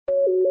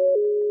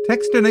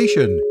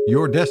Techstination,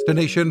 your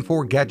destination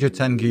for gadgets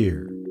and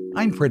gear.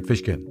 I'm Fred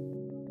Fishkin.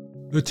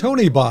 The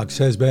Tony box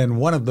has been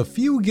one of the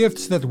few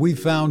gifts that we've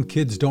found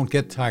kids don't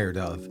get tired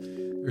of.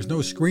 There's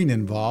no screen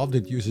involved.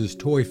 It uses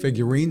toy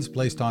figurines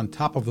placed on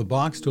top of the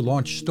box to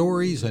launch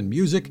stories and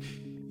music,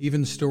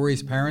 even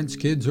stories parents,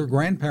 kids, or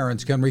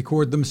grandparents can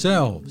record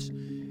themselves.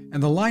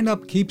 And the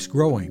lineup keeps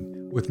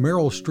growing, with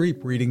Meryl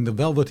Streep reading The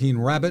Velveteen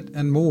Rabbit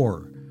and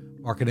more.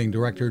 Marketing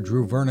Director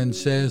Drew Vernon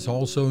says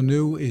also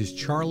new is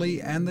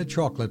Charlie and the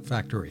Chocolate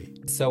Factory.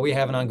 So we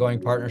have an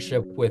ongoing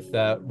partnership with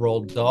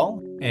Roald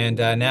Dahl, and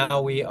now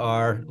we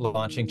are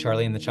launching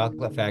Charlie and the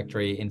Chocolate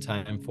Factory in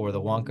time for the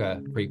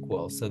Wonka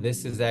prequel. So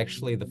this is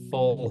actually the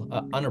full,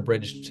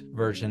 unabridged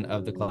version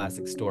of the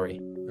classic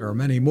story. There are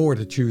many more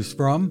to choose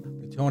from.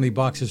 The Tony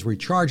box is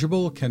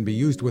rechargeable, can be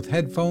used with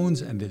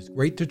headphones, and is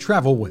great to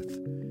travel with.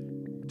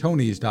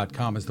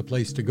 Tonies.com is the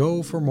place to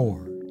go for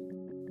more.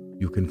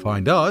 You can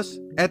find us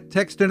at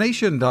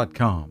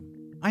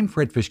Techstination.com. I'm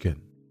Fred Fishkin.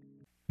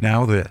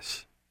 Now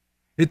this.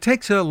 It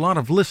takes a lot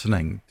of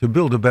listening to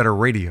build a better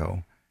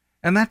radio,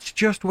 and that's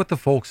just what the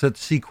folks at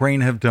C.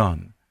 Crane have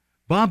done.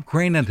 Bob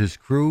Crane and his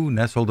crew,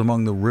 nestled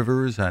among the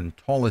rivers and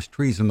tallest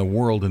trees in the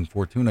world in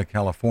Fortuna,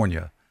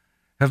 California,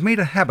 have made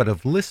a habit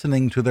of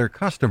listening to their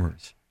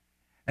customers.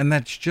 And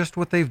that's just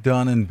what they've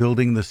done in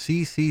building the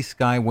CC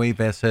Skywave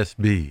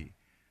SSB,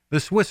 the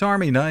Swiss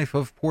Army knife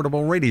of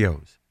portable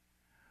radios.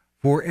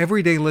 For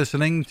everyday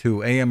listening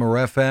to AM or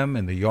FM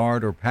in the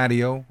yard or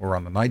patio or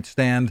on the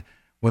nightstand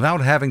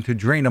without having to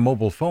drain a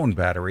mobile phone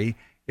battery,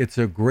 it's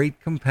a great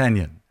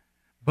companion.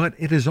 But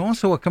it is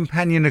also a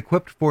companion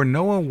equipped for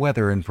NOAA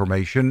weather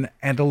information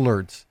and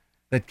alerts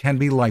that can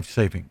be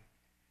life-saving.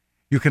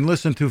 You can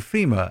listen to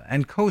FEMA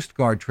and Coast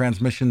Guard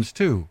transmissions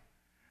too.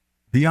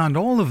 Beyond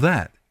all of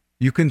that,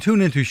 you can tune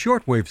into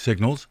shortwave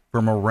signals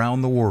from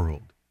around the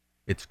world.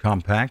 It's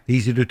compact,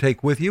 easy to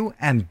take with you,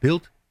 and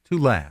built to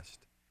last.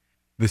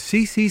 The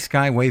CC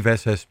Skywave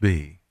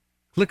SSB.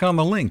 Click on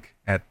the link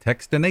at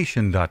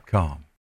Techstination.com.